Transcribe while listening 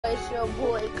it's your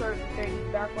boy Kirk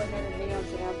 30 back with another video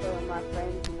today. I'm feeling my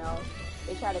friends, you know.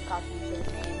 They try to copy me to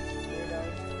the game,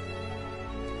 weirdos.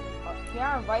 Can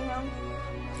I invite him?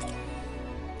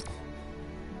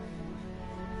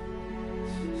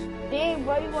 Dang,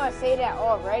 bro, you wanna say that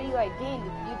already? Like, dang,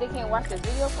 you think can't watch the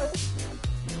video first?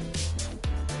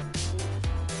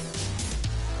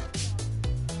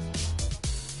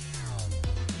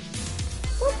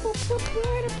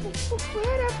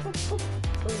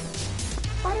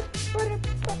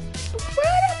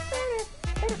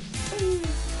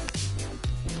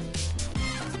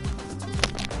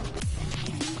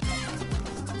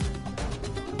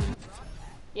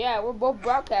 Yeah, we're both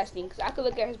broadcasting, because I could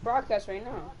look at his broadcast right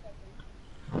now.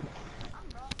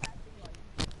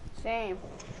 Same.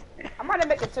 I'm gonna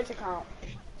make a Twitch account.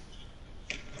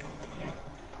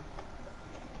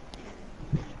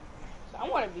 So I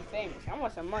want to be famous. I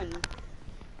want some money.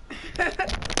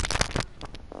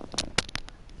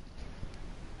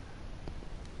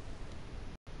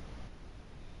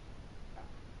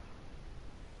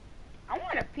 I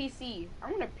want a PC.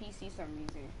 I want a PC some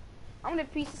reason. I want a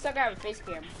PC so I can have a face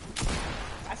cam.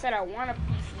 I said I want a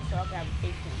PC so I can have a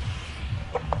face cam.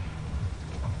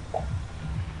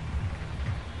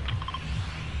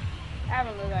 I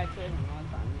haven't looked at Twitch in a long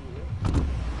time either.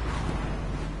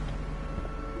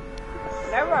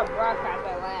 Never a broadcast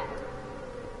that last.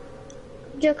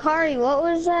 Jakari, what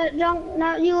was that junk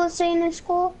that you were saying in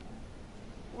school?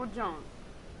 What junk?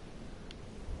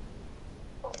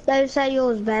 They said you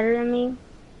was better than me.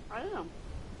 I am.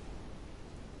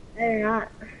 No, you're not.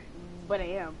 But I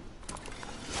am.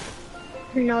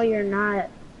 No, you're not.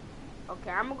 Okay,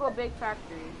 I'm gonna go big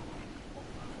factory.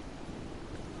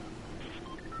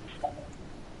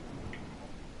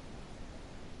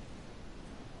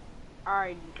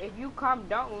 Alright, if you come,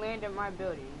 don't land in my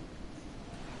building.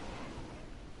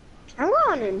 I'm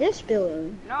going in this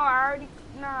building. No, I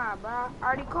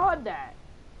already called that.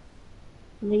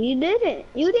 No, you didn't.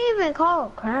 You didn't even call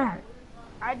crap.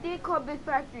 I did call Big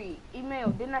Factory. Email.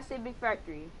 Didn't I say Big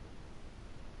Factory?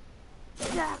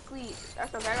 Exactly.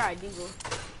 That's okay. I got a deagle.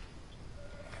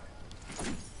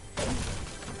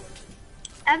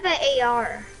 I have an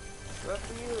AR. Good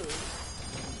for you.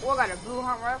 Oh, I got a blue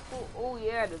hunt rifle. Oh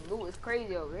yeah, the loot is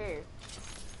crazy over here.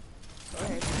 Go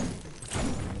ahead.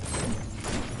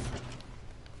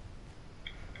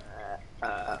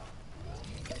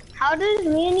 How does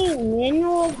Manny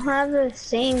Manuel have the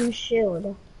same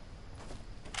shield?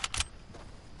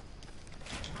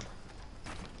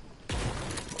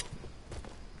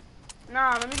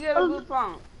 Nah, let me get a blue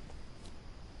pump.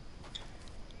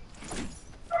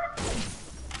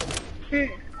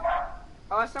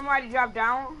 Oh, somebody dropped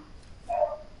down.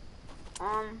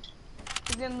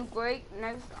 He didn't look great.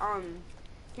 Next,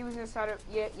 he was inside of,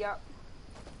 yep.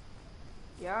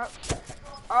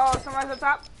 Oh, somebody's up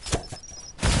top.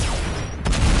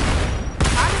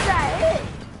 How did that hit?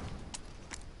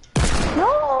 No,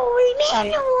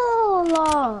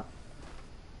 Emmanuel!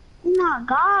 Oh my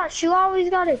gosh, you always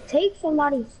gotta take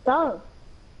somebody's stuff.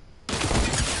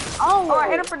 Oh, I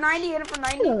hit him for 90, hit him for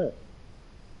 90. Good.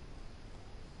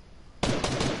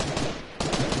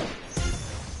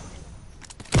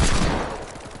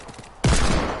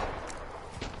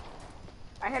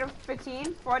 I hit him for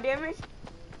 15, 4 damage.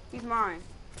 He's mine.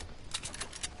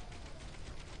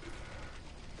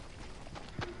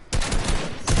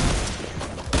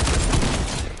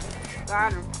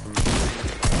 Got him.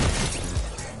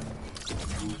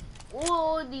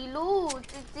 Oh, the loot.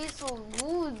 It is so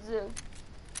good.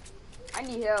 I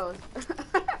need health.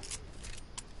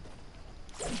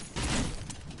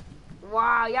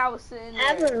 Wow, y'all was sitting there. I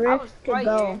have a rift to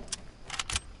go.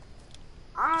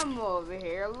 I'm over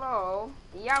here low.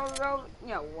 Y'all was over.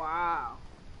 Yeah, wow.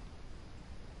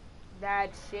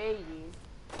 That's shady.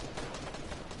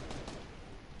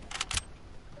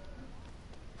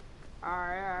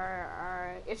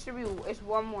 Alright. It should be, it's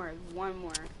one more.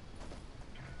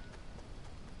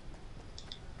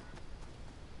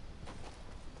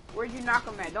 Where'd you knock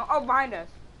him at? Don't, oh, behind us.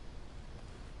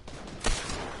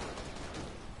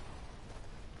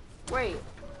 Wait, in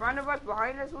front of us,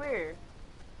 behind us, where?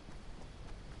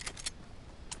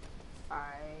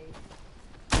 Alright.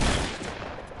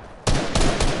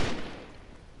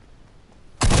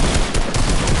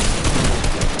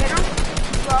 Hit him.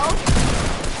 Slow.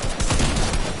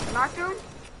 Knocked him.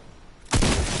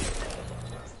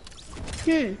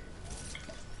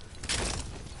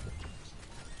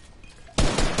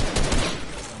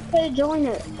 Hey, join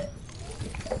it.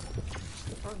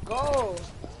 Let's go.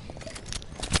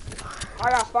 I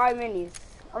got 5 minis.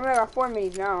 I mean, I got 4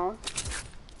 minis now.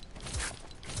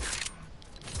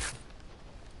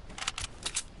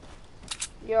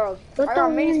 Yo, What I the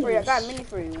got minis for you. I got minis? minis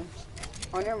for you.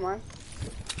 Oh, never mind.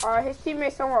 His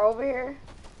teammate's somewhere over here.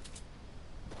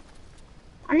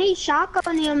 I need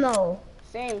shotgun ammo.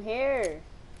 Same here.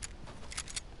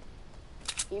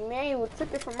 Emmanuel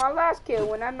took it from my last kill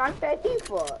when I knocked that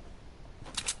default.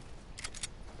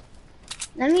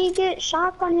 Let me get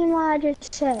shotgun ammo, I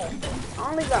just said. I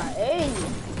only got 8.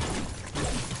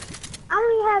 I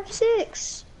only have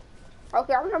 6.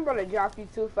 Okay, I'm not gonna drop you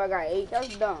 2 if I got 8.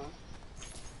 That's dumb.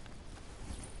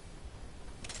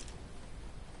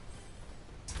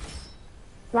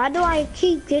 Why do I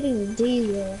keep getting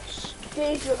these?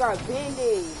 They still got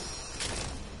band-aids.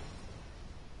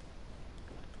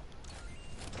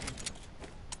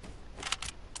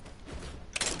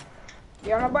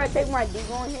 Yo, nobody take my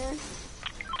deagle in here?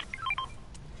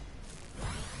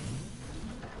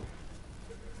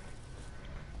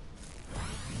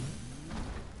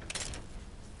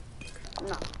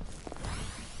 No.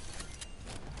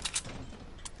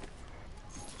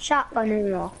 Shotgun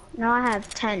ammo. Now I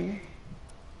have 10.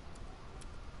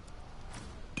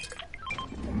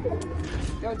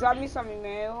 Yo, drop me something,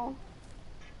 man.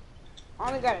 I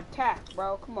only got attack,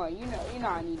 bro. Come on, you know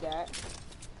I need that.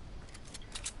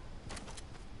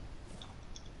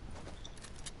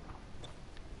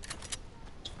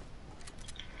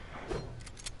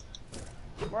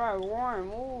 Right, Warren,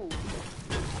 move.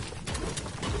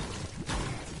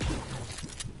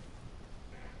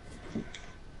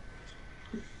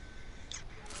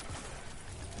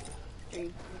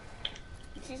 Hey,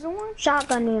 you see someone?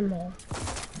 Shotgun ammo.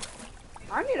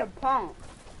 I need a pump.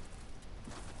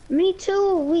 Me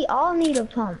too. We all need a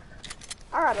pump.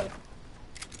 I gotta.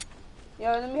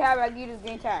 Yo, let me have it. I give you this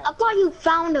game tag. I thought you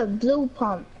found a blue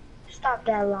pump. Stop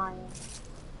that lying.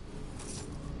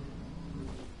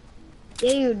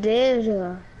 Yeah, you did.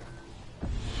 Yeah,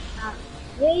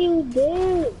 you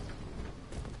did.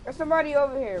 There's somebody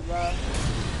over here, bro.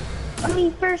 When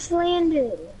we first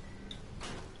landed.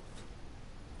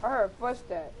 I heard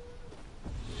footsteps.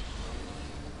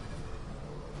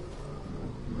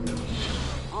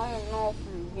 I don't know if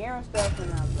I'm hearing stuff or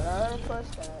not, but I heard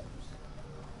footsteps.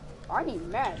 I need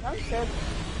mats. I'm tripping.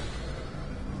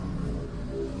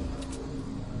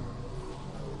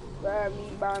 Grab me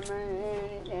by my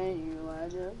hand and you are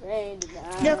just afraid to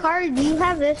die. Jakar, do you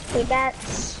have this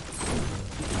pickaxe?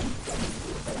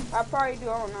 I probably do.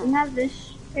 I don't know. You have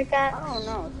this pickaxe? I don't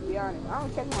know, to be honest. I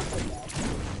don't check my pickaxe.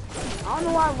 I don't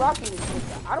know why I'm rocking this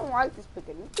pickaxe. I don't like this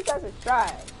pickaxe. This pickaxe is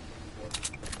trash.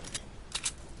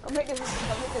 Come hit this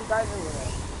guy over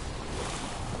there.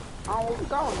 I don't know where we're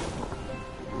going.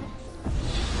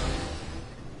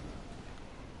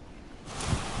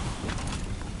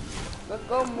 Let's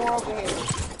go more over here.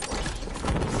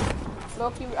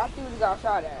 Look, I think we got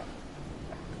shot at.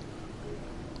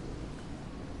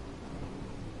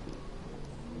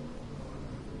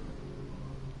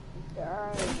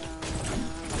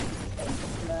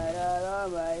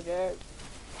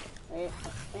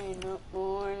 In the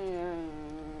morning,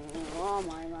 on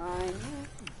my mind.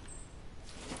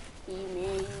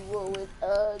 Emmanuel with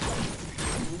us.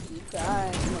 She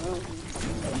cried. He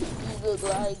look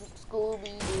like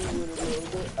Scooby-Doo with a little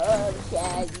bit of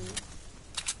Shaggy.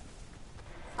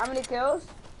 How many kills?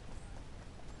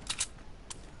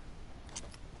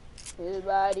 His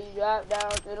body dropped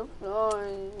down to the floor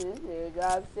and his head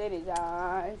drops in his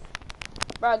eyes.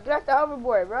 Bro, get off the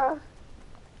hoverboard, bro.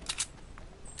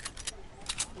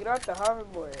 Get off the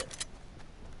hoverboard.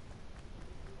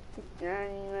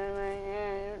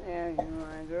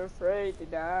 I'm afraid to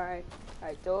die.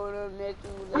 I told him that you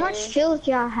How much kills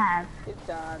y'all have? It's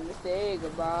time to say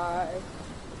goodbye.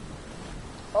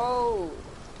 Oh.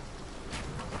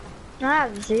 I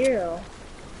have 0.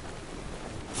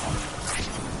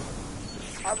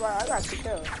 I got 2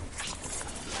 kills.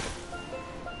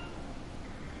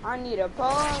 I need a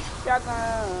pump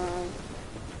shotgun.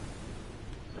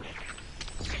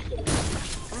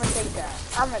 I'm gonna take that.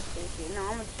 I'm gonna take it. No,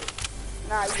 I'm gonna take it.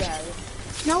 Nah, you got it.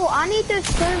 No, I need to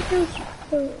serve this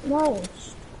the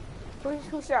most.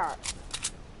 Who shot?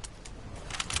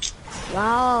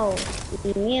 Wow,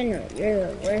 man, you're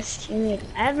the worst teammate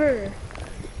ever.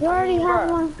 You already have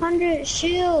 100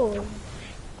 shields.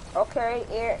 Okay,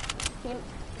 he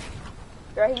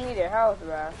needed help,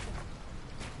 bro.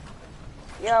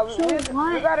 Yeah, we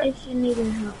gotta. If you need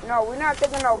help? No, we're not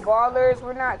taking no ballers.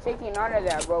 We're not taking none of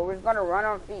that, bro. We're just gonna run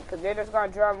on feet because they're just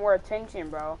gonna draw more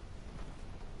attention, bro.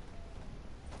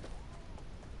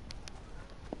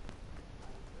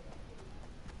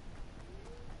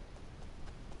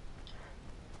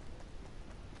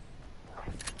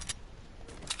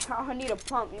 I need a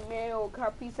pump, you man.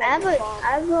 I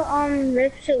have a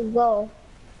rift to go.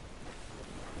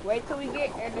 Wait till we get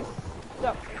in this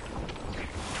stuff.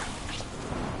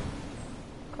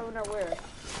 Coming up where?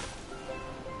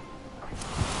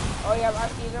 Oh yeah, I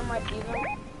see them.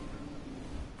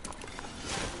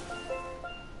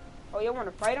 Oh, you want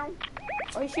to fight him?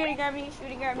 Oh, he's shooting at me.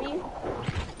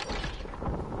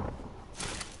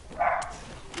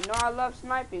 You know I love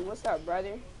sniping. What's up,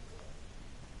 brother?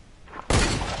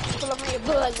 Pull up on your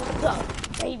blue like, what's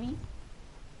up, baby?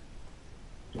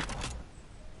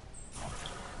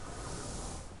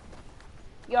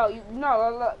 Yo,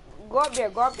 look, go up there.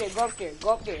 Go up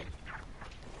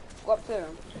to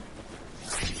him.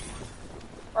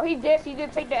 Oh, he did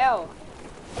take the L.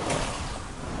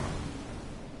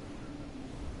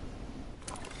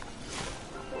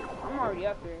 I'm already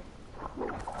up here.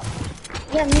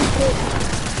 Yeah, me too.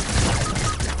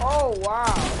 Oh,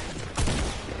 wow.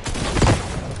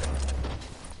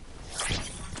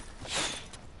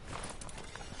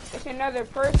 It's another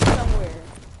person somewhere.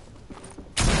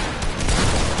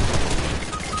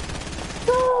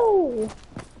 No!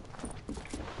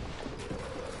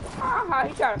 Ah,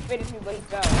 he tried to finish me, but he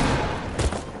fell.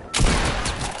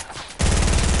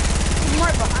 He's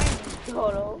right behind you,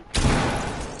 Toto.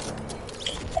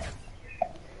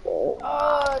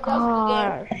 Oh,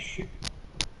 Gosh.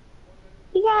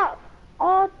 You got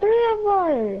all three of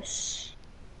us.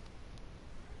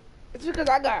 it's because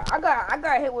I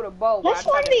got hit with a bow. Let's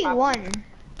 1v1.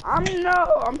 I'm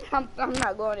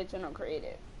not going into no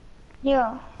creative.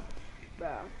 Yeah.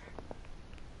 Bro.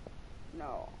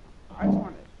 No. I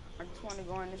just want to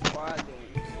go in this squad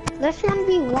game. Let's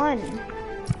 1v1.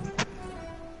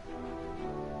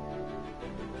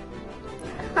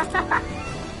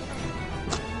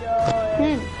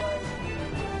 Yo,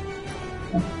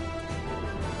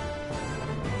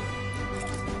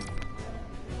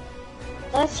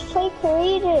 Let's play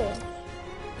creative.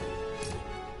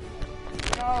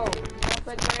 No,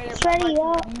 play creative. It's ready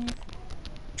up.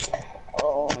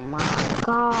 Oh my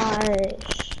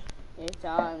gosh. It's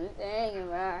time to think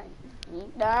about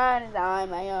it. That is on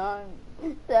my own.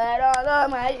 That all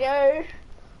on my shirt.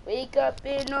 Wake up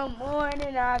in the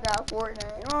morning, I got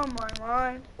Fortnite on my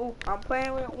mind. Ooh, I'm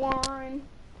playing with one.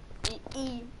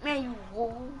 Man, you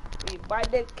woo. We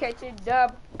about to catch a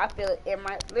dub. I feel it in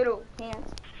my little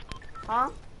hands. Huh?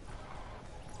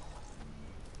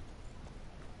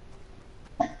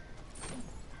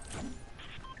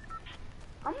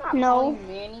 I'm not calling you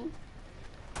Manny.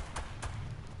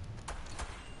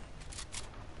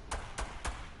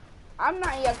 I'm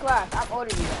not in your class. I'm older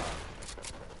than you.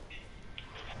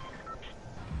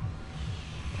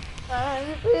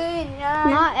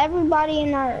 Not everybody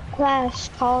in our class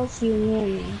calls you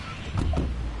Manny.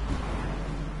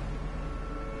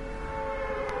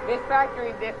 Big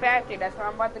factory. That's where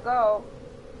I'm about to go.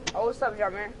 Oh, what's up,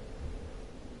 y'all, man?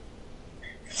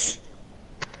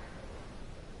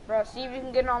 Bro, see if you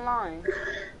can get online.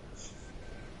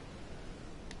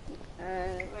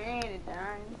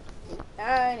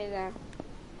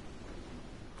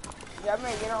 Y'all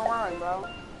man, get online, bro.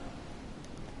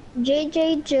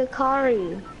 JJ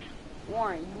Jakari.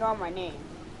 Warren, you know my name.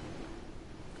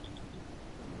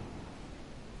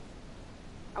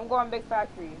 I'm going big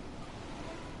factory.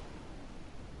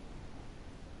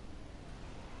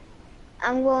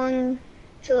 I'm going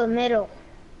to the middle.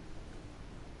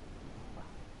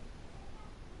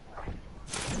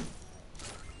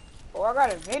 Oh, I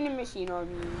got a vending machine on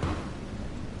me.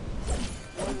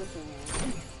 What is this?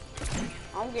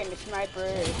 I'm getting the sniper.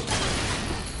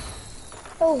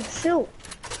 Oh shoot.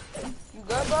 You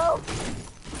good, bro?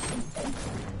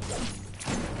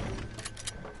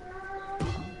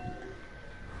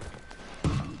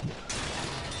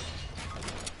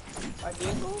 A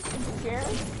vehicle? You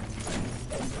sharing?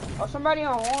 Oh, somebody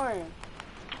on horn.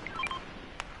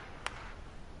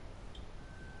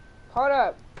 Hold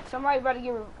up. Somebody about to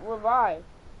get revived.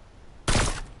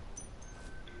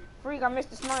 Freak, I missed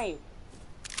the snipe.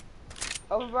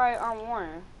 Everybody on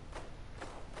Warren.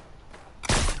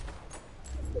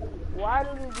 Why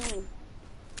did he do?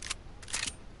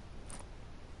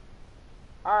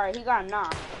 Alright, he got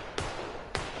knocked.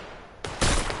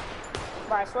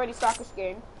 By a sweaty soccer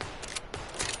skin.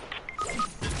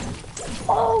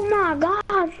 Oh my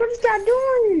gosh, what is that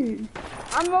doing?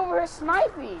 I'm over here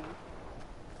sniping.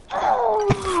 Oh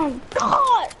my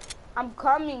god! I'm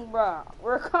coming, bro.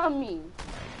 We're coming.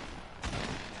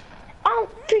 I don't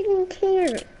freaking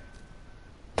care.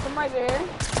 Somebody's here.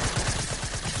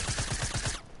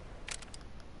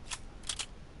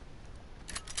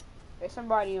 There's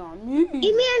somebody on me.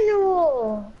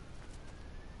 Emmanuel!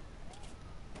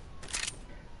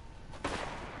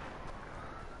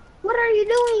 What are you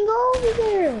doing? Go over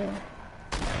there.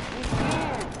 You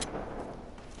can't.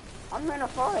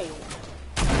 quiet.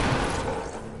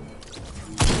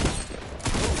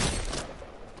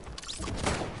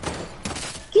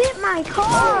 Get my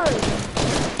card!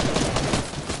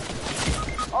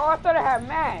 Oh, I thought I had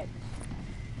Matt.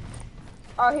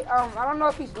 Oh, I don't know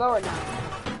if he's lower now.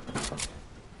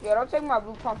 Yeah, don't take my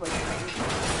blue pump again.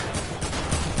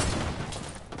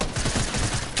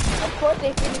 Of course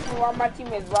they finished me while my team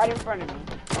is right in front of me.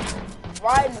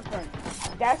 Right in front of me.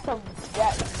 That's a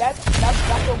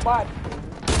bot.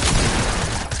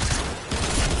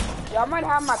 Yeah, I might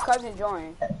have my cousin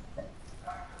join.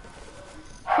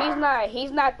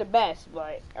 He's not the best,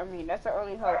 but I mean that's the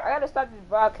only hope. I gotta start this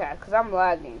broadcast because I'm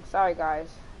lagging. Sorry guys.